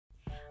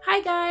Hi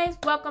guys,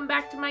 welcome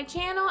back to my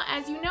channel.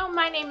 As you know,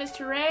 my name is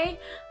Teray.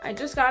 I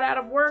just got out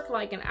of work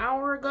like an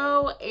hour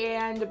ago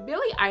and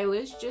Billie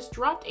Eilish just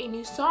dropped a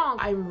new song.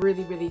 I'm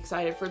really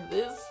excited for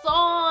this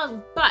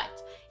song,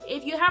 but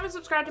if you haven't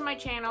subscribed to my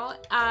channel,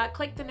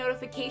 click the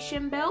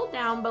notification bell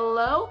down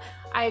below.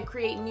 I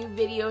create new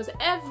videos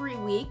every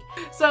week.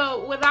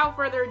 So without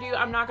further ado,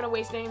 I'm not gonna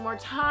waste any more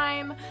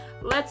time.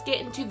 Let's get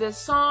into this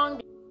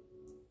song.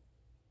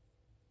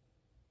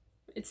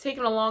 It's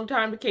taken a long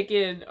time to kick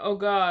in. Oh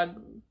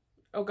God.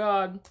 Oh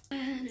God. I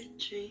had a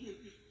dream.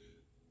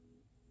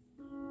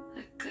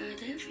 I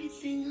got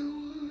everything I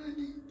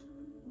wanted.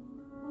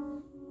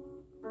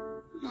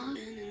 Not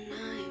in a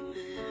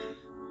nightmare.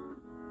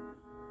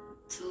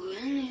 To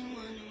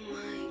anyone who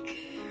might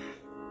care.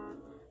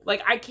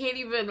 Like I can't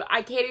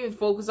even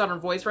focus on her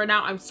voice right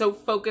now. I'm so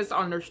focused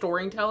on her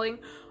storytelling.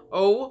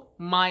 Oh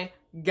my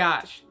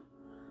gosh.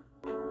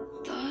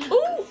 Ooh!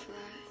 Ooh!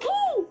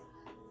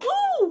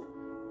 Ooh!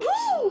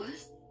 Ooh!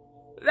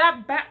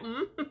 That bat.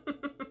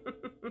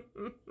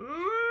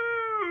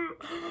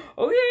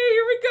 Okay,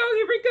 here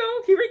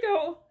we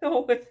go.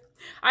 Oh,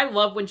 I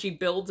love when she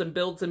builds and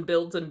builds and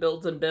builds and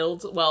builds and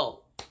builds.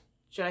 Well,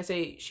 should I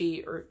say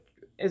she, or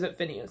is it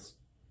Phineas?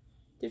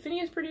 Did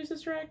Phineas produce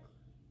this track?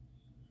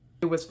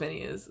 It was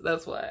Phineas.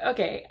 That's why.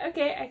 Okay. I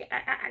got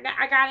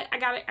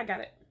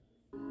it.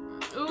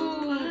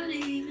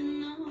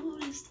 Ooh,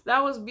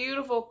 that was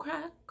beautiful.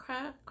 Crack.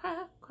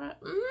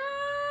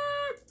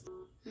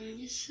 And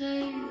you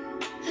say,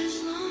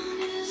 as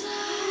long as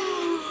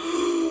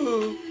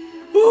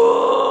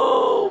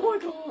Oh my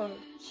God.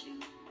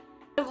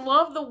 I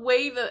love the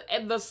way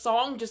the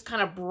song just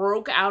kind of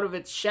broke out of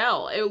its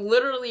shell. It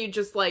literally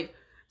just like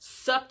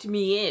sucked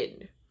me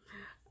in.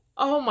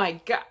 Oh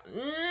my God.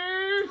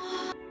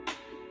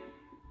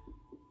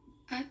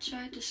 I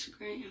tried to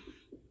scream,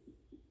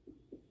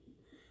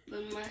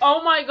 but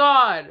oh my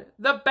God.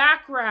 The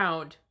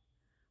background.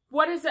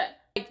 What is it?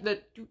 Like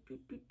the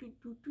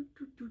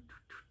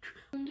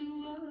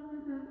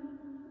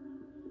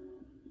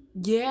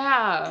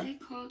yeah. They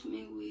called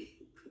me weak.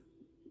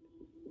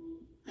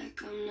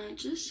 Like I'm not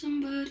just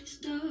somebody's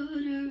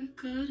daughter.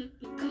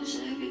 Because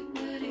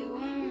everybody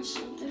wants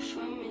something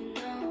from me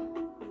now.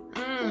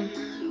 And I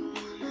don't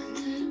wanna let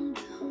them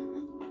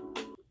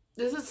down.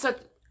 This is such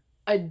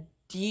a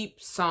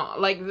deep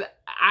song. Like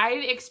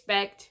I'd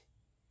expect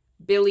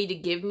Billie to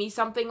give me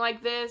something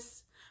like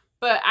this,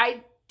 but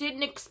I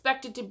didn't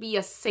expect it to be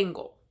a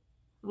single.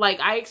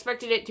 Like I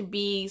expected it to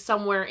be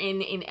somewhere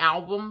in an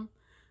album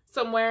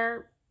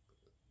somewhere.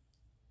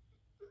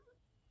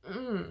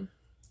 If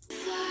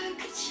I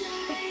could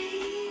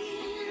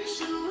change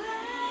the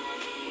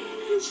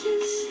way that you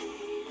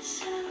see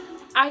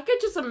yourself. I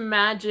could just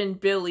imagine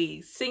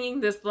Billie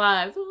singing this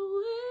live.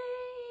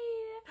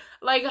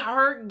 Like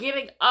her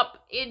getting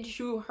up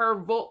into her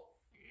voice.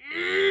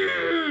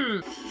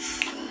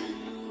 If I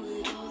knew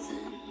it all,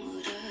 then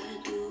would I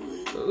do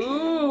it?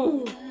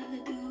 Ooh. Would I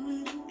do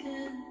it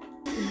again?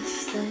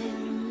 If they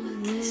knew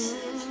what this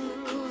is,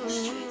 would go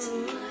straight to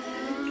my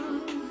head.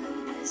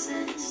 What would they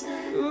say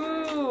instead?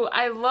 Ooh,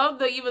 I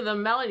love even the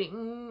melody.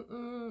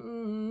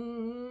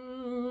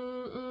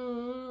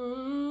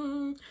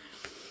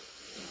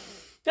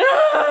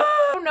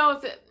 I don't know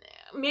if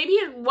maybe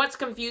what's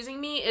confusing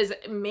me is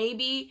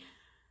maybe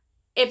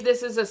if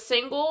this is a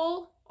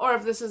single or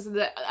if this is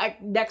the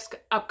next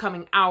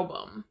upcoming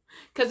album.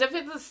 Because if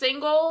it's a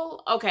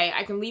single, okay,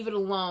 I can leave it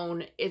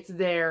alone. It's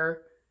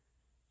there.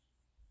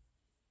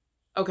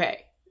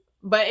 Okay.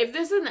 But if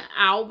this is an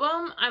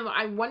album,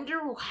 I wonder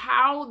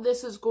how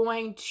this is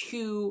going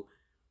to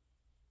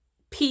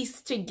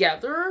piece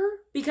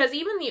together. Because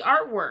even the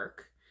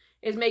artwork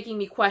is making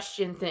me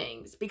question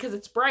things. Because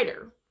it's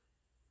brighter.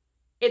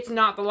 It's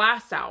not the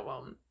last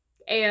album.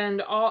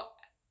 And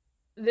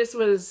this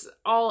was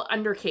all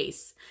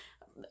undercase.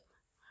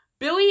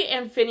 Billie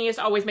and Phineas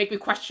always make me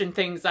question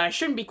things that I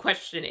shouldn't be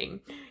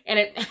questioning. And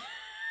it...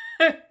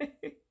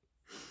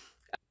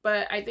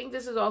 But I think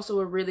this is also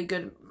a really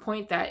good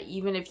point that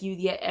even if you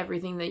get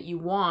everything that you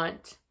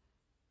want,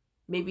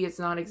 maybe it's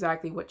not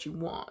exactly what you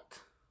want.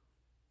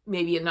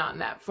 Maybe it's not in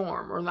that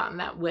form or not in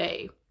that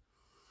way.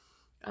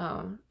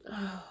 But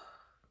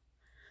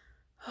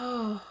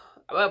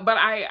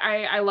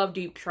I love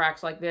deep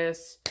tracks like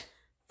this.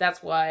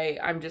 That's why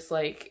I'm just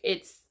like,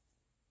 it's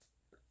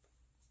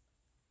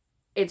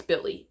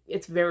Billie.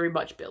 It's very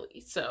much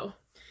Billie. So,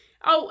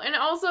 oh, and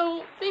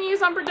also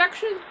Phineas on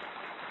production.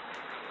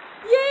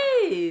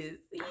 Yes!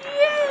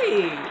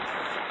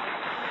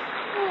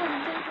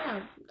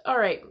 Oh,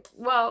 alright,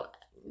 well,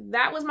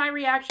 that was my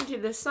reaction to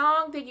this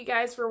song. Thank you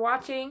guys for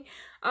watching.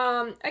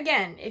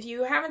 Again, if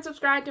you haven't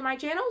subscribed to my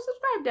channel,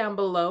 subscribe down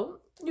below.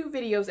 New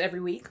videos every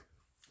week.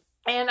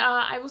 And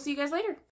I will see you guys later.